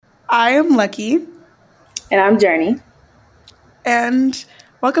I am Lucky. And I'm Journey. And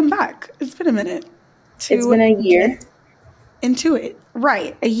welcome back. It's been a minute. It's been a year. Into it.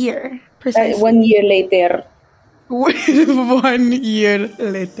 Right, a year. Precisely. 1 year later. 1 year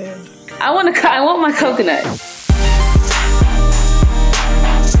later. I want my coconut.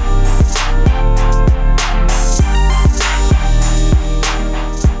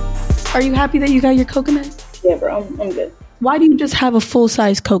 Are you happy that you got your coconut? Yeah, bro. I'm good. Why do you just have a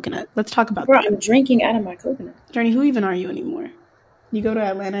full-size coconut? Let's talk about that. I'm drinking out of my coconut. Journey, who even are you anymore? You go to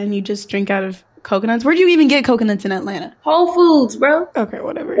Atlanta and you just drink out of coconuts? Where do you even get coconuts in Atlanta? Whole Foods, bro. Okay,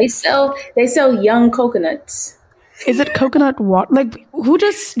 whatever. They sell young coconuts. Is it coconut water? Like, who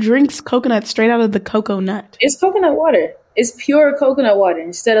just drinks coconut straight out of the cocoa nut? It's coconut water. It's pure coconut water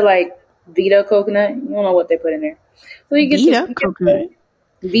instead of like Vita coconut. You don't know what they put in there. So you get Vita coconut.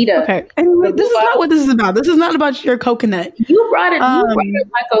 Vita. Okay. Anyway, this is not what this is about. This is not about your coconut. You brought it. You brought up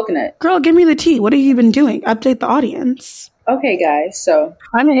my coconut. Girl, give me the tea. What have you been doing? Update the audience. Okay, guys. So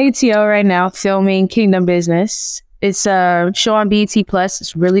I'm in ATO right now filming Kingdom Business. It's a show on BET Plus.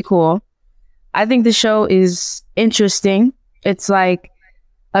 It's really cool. I think the show is interesting. It's like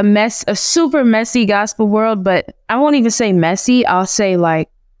a super messy gospel world, but I won't even say messy. I'll say like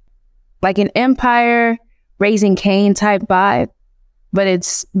an Empire Raising Cain type vibe, but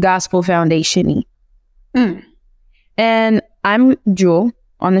it's gospel foundation-y. And I'm Jewel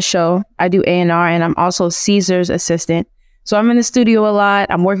on the show. I do A&R, and I'm also Caesar's assistant. So I'm in the studio a lot.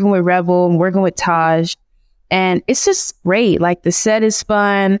 I'm working with Rebel. I'm working with Taj. And it's just great. Like, the set is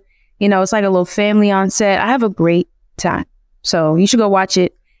fun. You know, it's like a little family on set. I have a great time. So you should go watch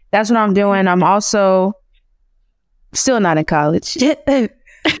it. That's what I'm doing. I'm also still not in college.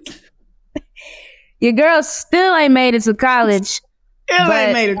 Your girl still ain't made it to college. Still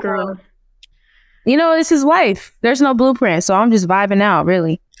ain't made it, girl. You know, this is life. There's no blueprint. So I'm just vibing out,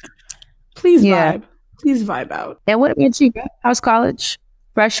 really. Please vibe. Please vibe out. And what about you? How's college?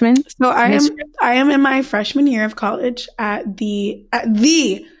 Freshman? So I am in my freshman year of college at the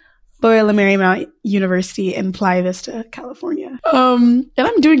Loyola Marymount University in Playa Vista, California. And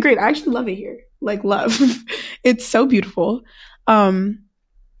I'm doing great. I actually love it here. Like, love. It's so beautiful.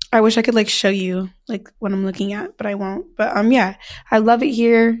 I wish I could like show you like what I'm looking at, but I won't. But yeah, I love it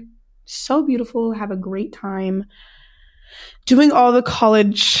here. So beautiful. Have a great time doing all the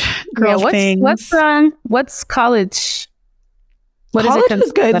college girl things. What's college? College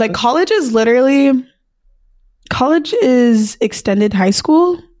is good. Like, college is extended high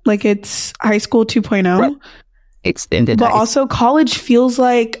school. Like, it's high school 2.0. Extended. But also college feels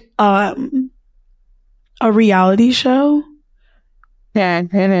like a reality show. Yeah.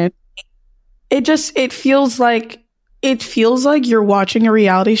 It feels like you're watching a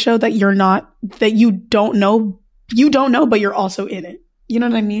reality show that you don't know, but you're also in it. You know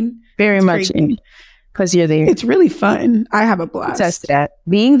what I mean? Very much in it. Because you're there. It's really fun. I have a blast. Test that.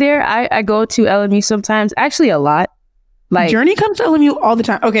 Being there, I go to LMU sometimes. Actually, a lot. Like, Journey comes to LMU all the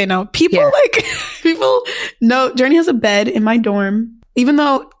time. Okay, no. People know Journey has a bed in my dorm. Even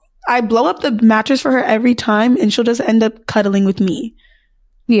though I blow up the mattress for her every time, and she'll just end up cuddling with me.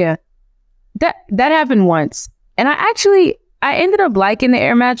 Yeah. That happened once. And I ended up liking the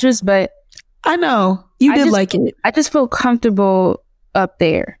air mattress, but I know. You did like it. I just feel comfortable up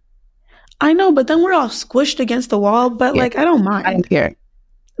there. I know, but then we're all squished against the wall. But like, I don't mind. I don't care.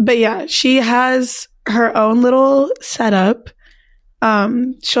 But yeah, she has her own little setup.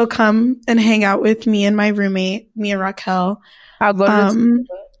 She'll come and hang out with me and my roommate, me and Raquel. I'll go to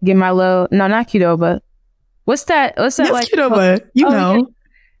get my little, no, not Qdoba. What's that? Yes, like Qdoba. Know. Yeah.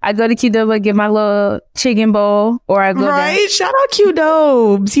 I go to Qdoba, get my little chicken bowl, or I go right. Shout out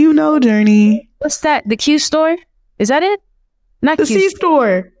Qdobes. You know, Journey. What's that? The Q store? Is that it? Not the C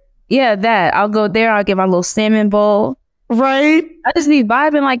store. Yeah, that. I'll go there. I'll get my little salmon bowl. Right. I just need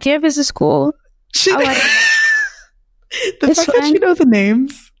vibing. Like, campus is cool. The fact that she knows the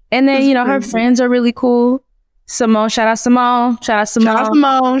names. And then, you know, her friends are really cool. Simone. Shout out Simone. Shout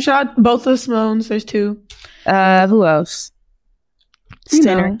out both of Simones. There's two. Who else?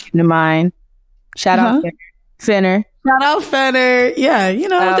 Finner. Came to mind. Shout out Finner. Shout out Fenner. Yeah, you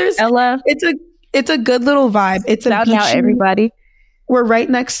know, there's Ella. It's a good little vibe. It's shout a beach. Out everybody. We're right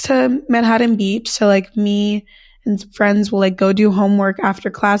next to Manhattan Beach, so like me and friends will like go do homework after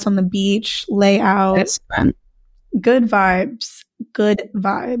class on the beach, lay out. That's fun. Good vibes. Good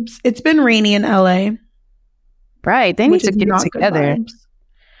vibes. It's been rainy in LA. Right. They need to get it together.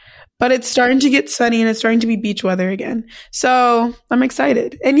 But it's starting to get sunny and it's starting to be beach weather again. So I'm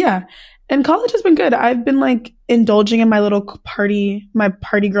excited. And yeah. And college has been good. I've been like indulging in my little party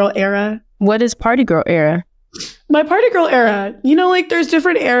girl era. What is party girl era? My party girl era. You know, like there's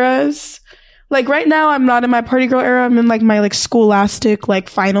different eras. Like right now I'm not in my party girl era. I'm in like my like scholastic like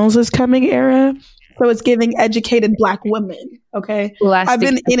finals is coming era. So it's giving educated Black women. Okay. Scholastic I've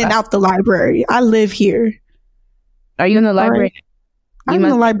been in and out the library. I live here. Are you in the library? I'm in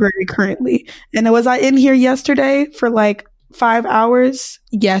the library currently. And was I in here yesterday for like 5 hours?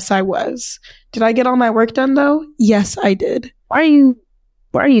 Yes, I was. Did I get all my work done though? Yes, I did. Why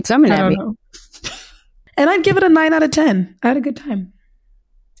are you coming at me? Know. And I'd give it a 9 out of 10. I had a good time.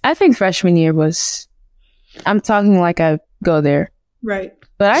 I think freshman year was, I'm talking like I go there. Right.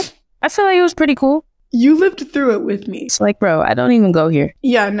 But I feel like it was pretty cool. You lived through it with me. It's like, bro, I don't even go here.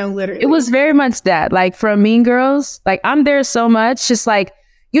 Yeah, no, literally. It was very much that. Like from Mean Girls, like I'm there so much. Just like,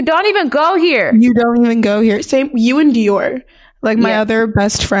 you don't even go here. You don't even go here. Same, you and Dior. Like my other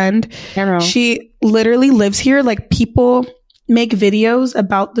best friend. She literally lives here. Like people make videos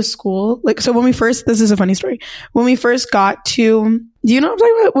about the school. Like, so when we first, this is a funny story. When we first got to, do you know what I'm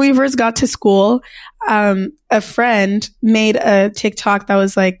talking about? When we first got to school, a friend made a TikTok that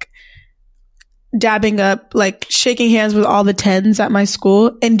was like dabbing up, like shaking hands with all the 10s at my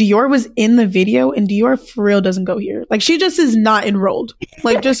school. And Dior was in the video, and Dior for real doesn't go here. Like she just is not enrolled.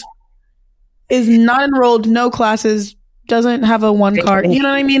 Like just is not enrolled, no classes, doesn't have a one card. You know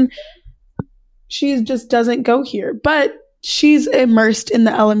what I mean? She just doesn't go here. But she's immersed in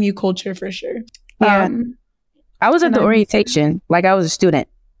the LMU culture for sure. Yeah. I was at the orientation, like I was a student.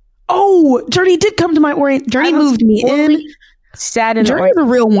 Oh, Journey did come to my Journey moved me in. Sat in Journey's a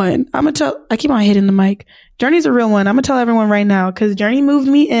real one. I'm gonna tell. I keep on hitting the mic. Journey's a real one. I'm gonna tell everyone right now because Journey moved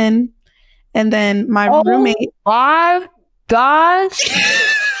me in, and then my roommate. My gosh.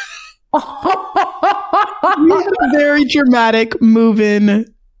 We had a very dramatic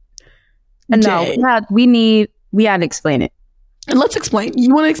move-in. No, we had to explain it. And let's explain.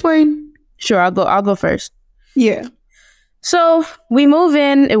 You want to explain? Sure, I'll go first. Yeah. So we move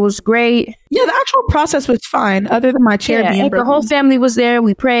in. It was great. Yeah, the actual process was fine, other than my chair being broken. The whole family was there.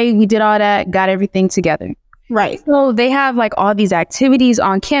 We prayed. We did all that. Got everything together. Right. So they have like all these activities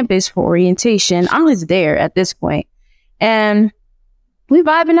on campus for orientation. I was there at this point, and we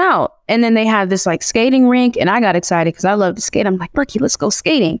vibing out. And then they had this like skating rink, and I got excited because I love to skate. I'm like, Lucky, let's go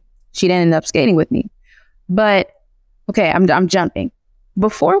skating. She didn't end up skating with me, but okay, I'm jumping.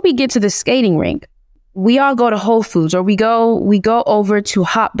 Before we get to the skating rink, we all go to Whole Foods, or we go over to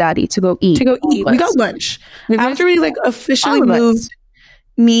Hop Dotty to go eat. We got lunch. After we like officially moved,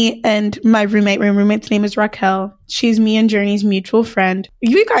 me and my roommate's name is Raquel. She's me and Journey's mutual friend.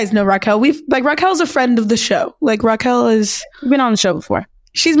 You guys know Raquel. Raquel's a friend of the show. Like Raquel is been on the show before.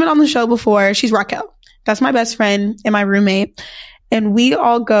 She's been on the show before. She's Raquel. That's my best friend and my roommate. And we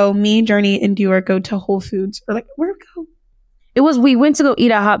all go, me, Journey, and Dior go to Whole Foods. Or like, where we go? We went to go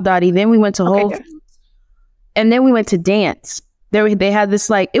eat at Hop Dotty. Then we went to Whole Foods. And then we went to dance. They had this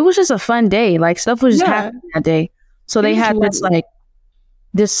like, it was just a fun day. Like stuff was just happening that day. So they had this like,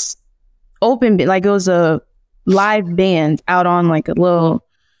 this open, like it was a live band out on like a little,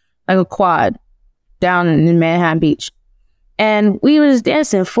 like a quad down in Manhattan Beach. And we was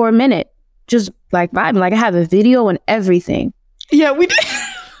dancing for a minute, just like vibing. Like I have a video and everything. Yeah, we did.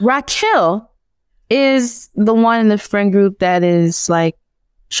 Raquel is the one in the friend group that is like,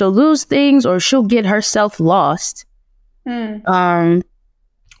 she'll lose things or she'll get herself lost. Or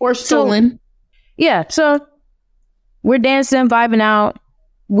stolen. So we're dancing, vibing out.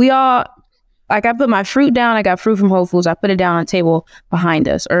 We all, like I put my fruit down. I got fruit from Whole Foods. I put it down on a table behind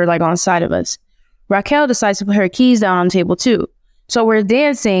us or like on the side of us. Raquel decides to put her keys down on the table too. So we're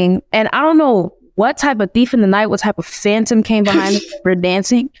dancing, and I don't know what type of thief in the night, what type of phantom came behind us. We're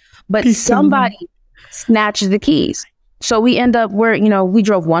dancing, but somebody snatches the keys. So we end up we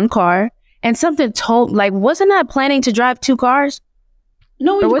drove one car, and something told, like, wasn't I planning to drive two cars?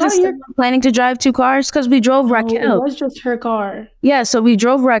 No, we wasn't planning to drive two cars because we drove Raquel. It was just her car. Yeah, so we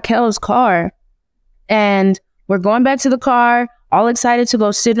drove Raquel's car, and we're going back to the car, all excited to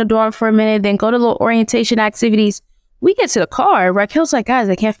go sit in the dorm for a minute, then go to little orientation activities. We get to the car. Raquel's like, guys,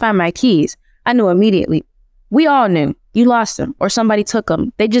 I can't find my keys. I knew immediately. We all knew. You lost them or somebody took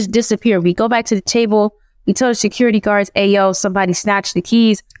them. They just disappeared. We go back to the table. We tell the security guards, hey, yo, somebody snatched the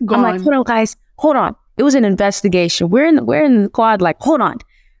keys. Gone. I'm like, hold on, guys. Hold on. It was an investigation. We're in the quad, like, hold on.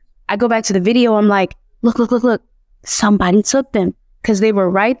 I go back to the video. I'm like, look. Somebody took them because they were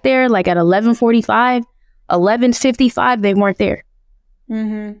right there, like at 11:45, 11:55. They weren't there.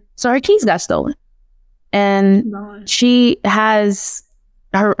 Mm-hmm. So her keys got stolen. And she has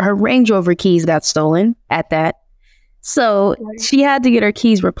her Range Rover keys got stolen at that. So she had to get her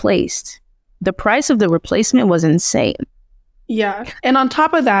keys replaced. The price of the replacement was insane. Yeah. And on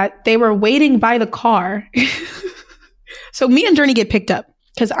top of that, they were waiting by the car. So me and Journey get picked up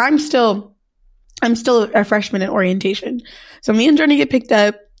because I'm still a freshman in orientation. So me and Journey get picked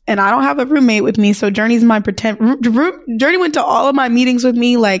up, and I don't have a roommate with me. So Journey's my pretend Journey went to all of my meetings with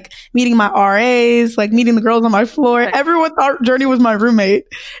me, like meeting my RAs, like meeting the girls on my floor. Everyone thought Journey was my roommate.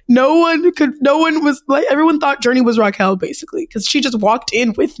 Everyone thought Journey was Raquel, basically, because she just walked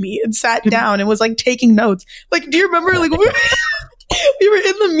in with me and sat down and was like taking notes. Like, do you remember, like, we were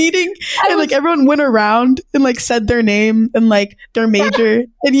in the meeting and like everyone went around and like said their name and like their major,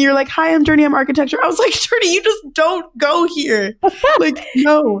 and you're like, "Hi, I'm Journey, I'm architecture." I was like, "Journey, you just don't go here." Like,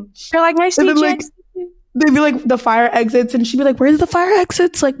 no. You're like, "Nice to meet you." They'd be like, "The fire exits," and she'd be like, "Where's the fire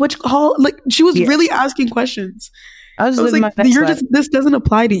exits? Like, which hall?" Like, she was really asking questions. I was like, "This doesn't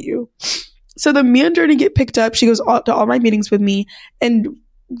apply to you." So then me and Journey get picked up. She goes to all my meetings with me, and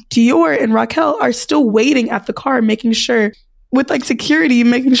Dior and Raquel are still waiting at the car, making sure, with like security,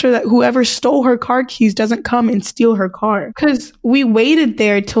 making sure that whoever stole her car keys doesn't come and steal her car. Because we waited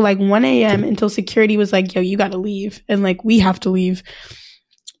there till like 1 a.m. until security was like, "Yo, you gotta leave." And like, we have to leave.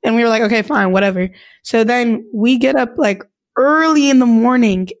 And we were like, "Okay, fine, whatever." So then we get up like early in the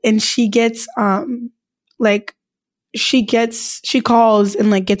morning, and she calls and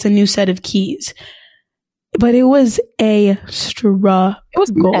like gets a new set of keys. But it was a struggle. It was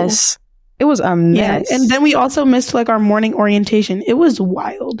a mess. It was a mess. Yeah, and then we also missed like our morning orientation. It was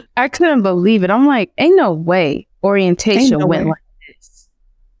wild. I couldn't believe it. I'm like, ain't no way orientation went like this.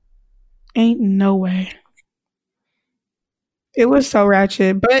 Ain't no way. It was so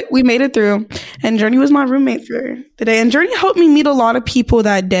ratchet, but we made it through. And Journey was my roommate for the day. And Journey helped me meet a lot of people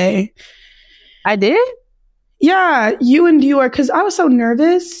that day. I did? Yeah, you and Dior, because I was so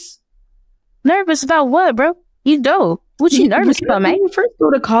nervous. Nervous about what, bro? You dope. What you nervous about, man? When you first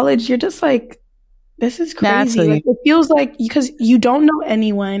go to college, you're just like, this is crazy. Like, it feels like, because you don't know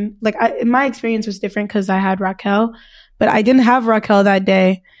anyone. Like, my experience was different because I had Raquel, but I didn't have Raquel that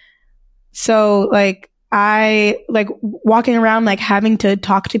day. So, like, I, like, walking around, like, having to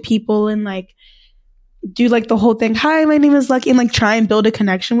talk to people and, like, do, like, the whole thing, "Hi, my name is Lucky," and, like, try and build a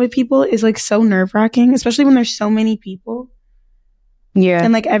connection with people is, like, so nerve-wracking, especially when there's so many people. Yeah.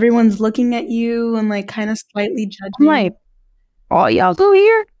 And like everyone's looking at you and like kind of slightly judging. I'm like, "Oh, y'all go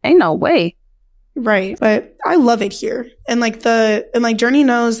here? Ain't no way." Right. But I love it here. And like Journey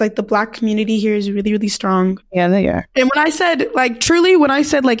knows, like, the Black community here is really, really strong. Yeah, they are. And when I said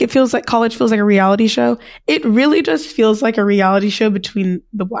like it feels like college feels like a reality show, it really just feels like a reality show between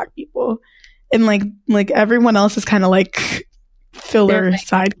the Black people. And like everyone else is kind of like filler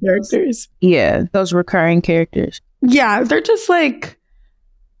side characters. Yeah, those recurring characters. Yeah, they're just like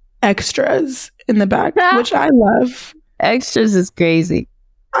extras in the back, which I love. Extras is crazy.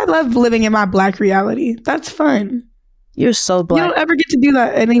 I love living in my Black reality. That's fun. You're so Black. You don't ever get to do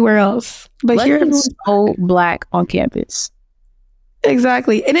that anywhere else. But here it's so Black on campus.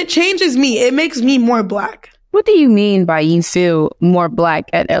 Exactly. And it changes me. It makes me more Black. What do you mean by you feel more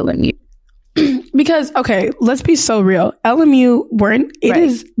Black at LMU? Because, okay, let's be so real. LMU,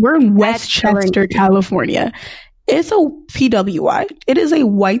 we're in Westchester, California. It's a PWI. It is a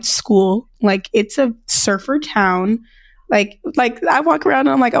white school. Like, it's a surfer town. Like I walk around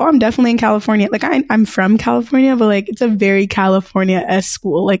and I'm like, "Oh, I'm definitely in California." Like, I'm from California, but like, it's a very California-esque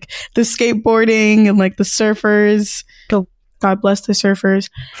school. Like, the skateboarding and like the surfers. God bless the surfers.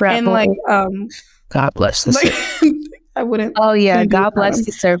 And like, God bless the surfers. I wouldn't. Oh yeah, God bless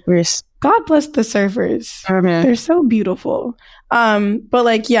the surfers. God bless the surfers. They're so beautiful. But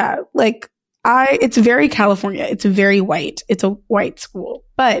like, yeah, like it's very California. It's very white. It's a white school,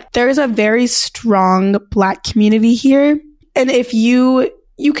 but there's a very strong Black community here. And if you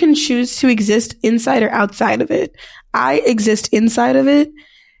can choose to exist inside or outside of it. I exist inside of it,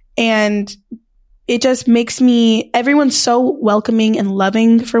 and it just makes everyone's so welcoming and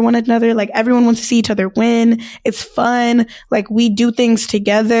loving for one another. Like, everyone wants to see each other win. It's fun. Like, we do things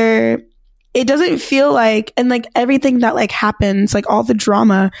together. It doesn't feel like, and like everything that like happens, like all the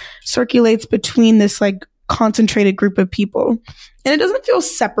drama circulates between this like concentrated group of people. And it doesn't feel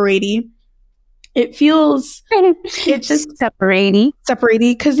separating. It feels, it's just separating.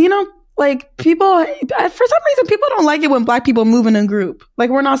 Cause like people, for some reason, people don't like it when Black people move in a group. Like,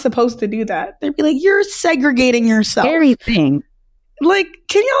 we're not supposed to do that. They'd be like, "You're segregating yourself." Everything. Like,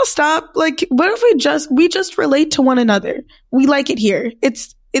 can y'all stop? Like, what if we just relate to one another? We like it here.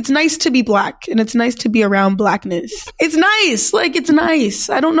 It's nice to be Black, and it's nice to be around Blackness. It's nice. Like, it's nice.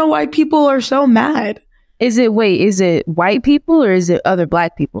 I don't know why people are so mad. Is it white people or is it other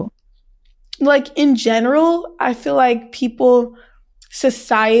Black people? Like, in general, I feel like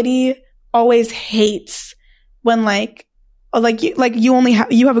society always hates when like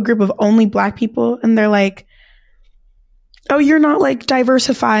you have a group of only Black people, and they're like, oh, you're not like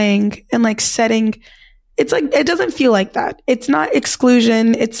diversifying and like setting. It's like, it doesn't feel like that. It's not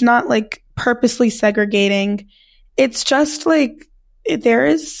exclusion. It's not like purposely segregating. It's just like there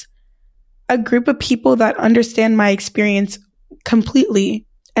is a group of people that understand my experience completely.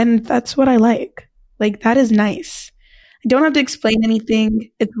 And that's what I like. Like, that is nice. I don't have to explain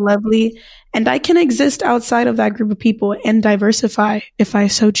anything. It's lovely. And I can exist outside of that group of people and diversify if I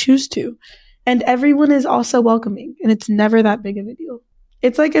so choose to. And everyone is also welcoming. And it's never that big of a deal.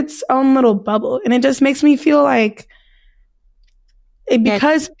 It's like its own little bubble. And it just makes me feel like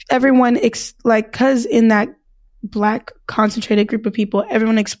because everyone, because in that Black concentrated group of people,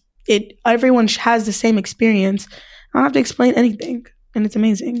 everyone has the same experience. I don't have to explain anything. And it's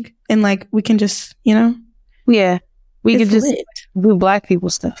amazing. And like, we can just, Yeah. We could just lit. do Black people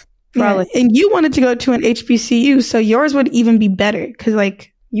stuff. Probably. Yeah. And you wanted to go to an HBCU, so yours would even be better because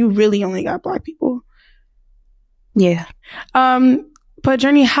like you really only got Black people. Yeah. But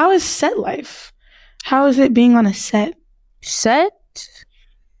Journey, how is set life? How is it being on a set? Set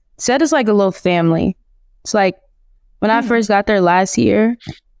is like a little family. It's like when I first got there last year,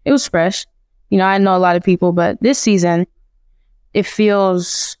 it was fresh. I know a lot of people, but this season, it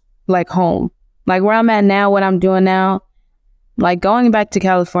feels like home. Like where I'm at now, what I'm doing now, like going back to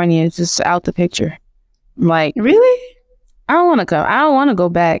California is just out the picture. Like, really? I don't want to go. I don't want to go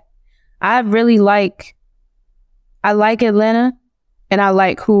back. I like Atlanta, and I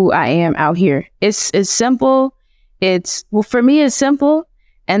like who I am out here. It's simple. For me, it's simple.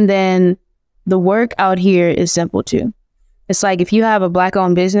 And then the work out here is simple too. It's like if you have a Black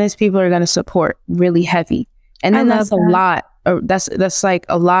owned business, people are going to support really heavy. And then that's a lot. That's like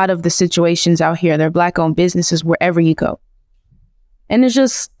a lot of the situations out here. They're Black owned businesses wherever you go. And it's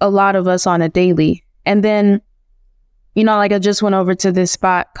just a lot of us on a daily. And then, like I just went over to this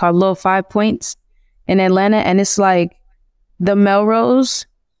spot called Little 5 Points in Atlanta. And it's like the Melrose,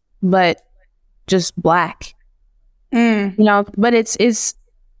 but just Black. But it's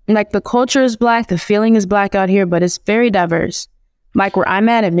like the culture is Black. The feeling is Black out here, but it's very diverse. Like where I'm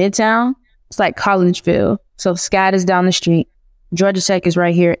at in Midtown, it's like Collegeville. So SCAD is down the street. Georgia Tech is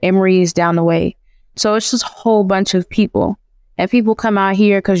right here. Emory is down the way. So it's just a whole bunch of people. And people come out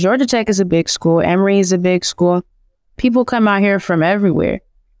here because Georgia Tech is a big school. Emory is a big school. People come out here from everywhere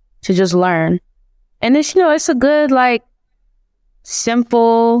to just learn. And it's, it's a good, like,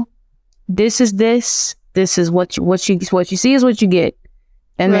 simple, this is what you see is what you get.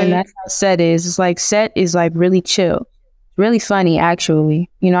 And then that's how set is. It's like set is like really chill. Really funny, actually.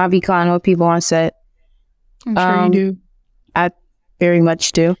 I be clowning with people on set. I'm sure you do. I very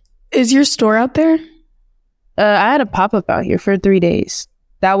much do. Is your store out there? I had a pop-up out here for 3 days.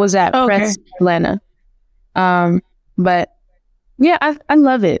 That was at Press Atlanta. But yeah, I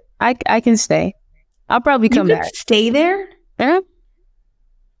love it. I can stay. I'll probably come back. Stay there? Yeah.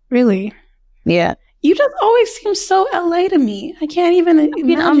 Really? Yeah. You just always seem so LA to me. I can't even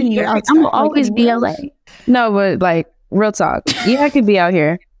imagine you outside. I'm always be LA. No, but like real talk. Yeah, I could be out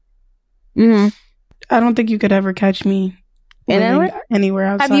here. Mm-hmm. I don't think you could ever catch me anywhere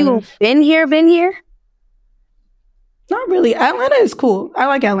outside. Have you been here? Not really. Atlanta is cool. I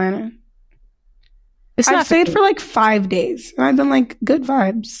like Atlanta. I've stayed for like 5 days, and I've been like good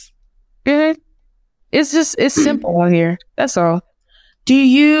vibes. Good. It's simple out here. That's all. Do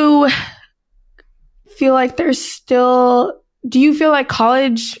you feel like do you feel like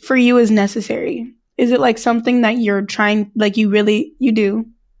college for you is necessary? Is it like something that you're trying, like you do?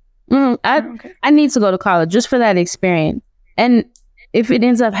 I need to go to college just for that experience. And if it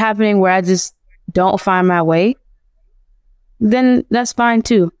ends up happening where I just don't find my way, then that's fine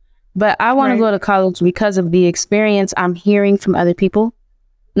too. But I want to go to college because of the experience I'm hearing from other people.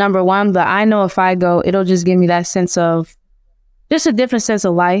 Number one, but I know if I go, it'll just give me that sense of just a different sense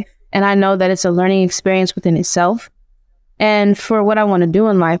of life. And I know that it's a learning experience within itself. And for what I want to do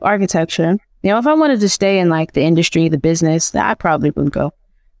in life, architecture, if I wanted to stay in like the industry, the business, I probably would go.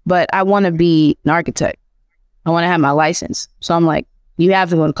 But I want to be an architect. I want to have my license. So I'm like, you have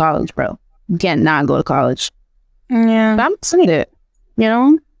to go to college, bro. You can't not go to college. Yeah. But I'm excited,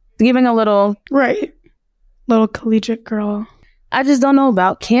 giving a little... Right. Little collegiate girl. I just don't know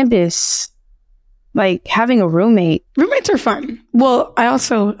about campus. Like having a roommate. Roommates are fun. Well, I love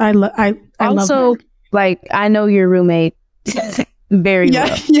her. Like, I know your roommate very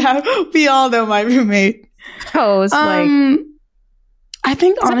well. Yeah, we all know my roommate. Oh, it's I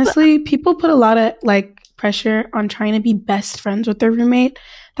think honestly, people put a lot of like pressure on trying to be best friends with their roommate.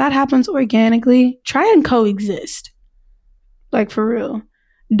 That happens organically. Try and coexist. Like for real.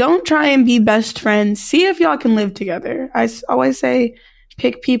 don't try and be best friends. See if y'all can live together. Always say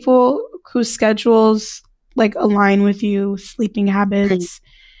pick people whose schedules like align with you, sleeping habits.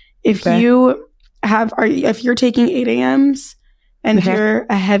 If if you're taking 8 a.m.s and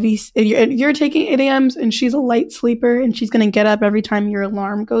you're taking 8 a.m.s and she's a light sleeper and she's going to get up every time your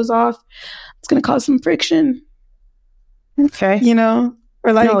alarm goes off, it's going to cause some friction. Okay. You know?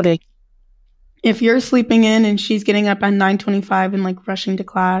 Or like, Noted. if you're sleeping in and she's getting up at 9:25 and like rushing to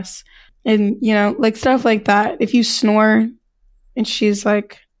class and, you know, like stuff like that. If you snore and she's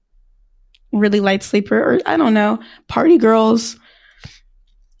like really light sleeper, or I don't know, party girls.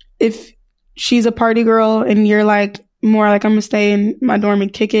 If she's a party girl and you're like more like I'm gonna stay in my dorm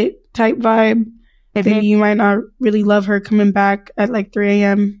and kick it type vibe, then you might not really love her coming back at like 3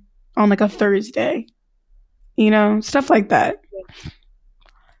 a.m. on like a Thursday. You know, stuff like that.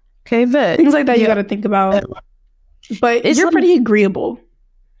 Okay, but things like that you got to think about. But you're pretty agreeable.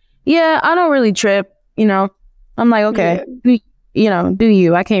 Yeah, I don't really trip. You know, I'm like, okay, you know, do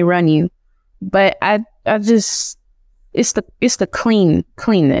you? I can't run you, but I just it's the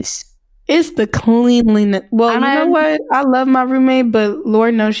cleanness. It's the cleanliness. Well, you know what? I love my roommate, but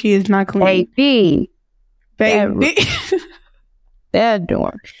Lord knows she is not clean. Baby. That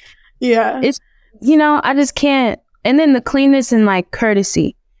dorm. Yeah. It's, you know, I just can't. And then the cleanness and like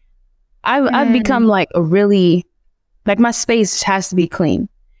courtesy. I've become like a really, like my space has to be clean.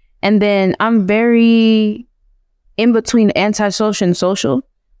 And then I'm very in between antisocial and social.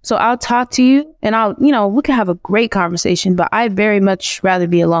 So I'll talk to you and we can have a great conversation, but I'd very much rather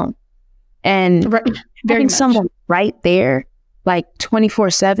be alone. And having someone right there, like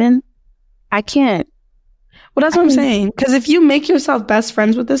 24/7, I can't. Well, that's what I'm saying. Because if you make yourself best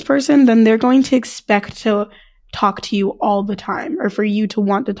friends with this person, then they're going to expect to talk to you all the time or for you to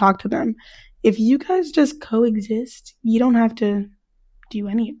want to talk to them. If you guys just coexist, you don't have to do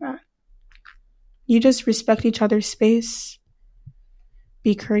any of that. You just respect each other's space.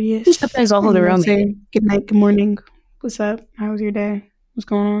 Be courteous. Depends on who they're around. Say good night, good morning. What's up? How was your day? What's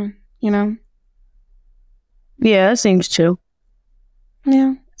going on? You know? Yeah, that seems chill.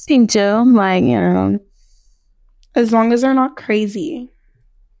 Yeah. Seems chill. Like, you know. As long as they're not crazy.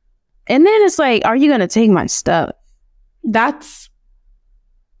 And then it's like, are you going to take my stuff?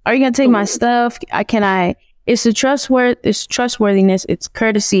 Are you going to take my stuff? It's trustworthiness, it's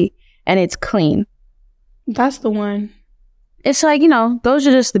courtesy, and it's clean. That's the one. It's like, you know, those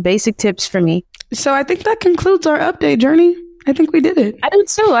are just the basic tips for me. So I think that concludes our update journey. I think we did it. I do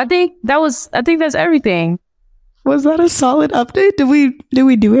too. I think that's everything. Was that a solid update? Did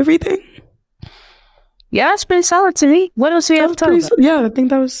we do everything? Yeah, that's pretty solid to me. What else do we have to talk about? Yeah, I think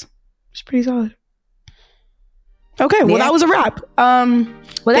that was pretty solid. Okay, well, that was a wrap.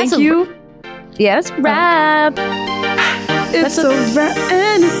 Thank you. Yeah, that's a wrap. It's a wrap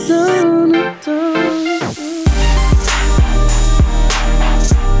and it's done.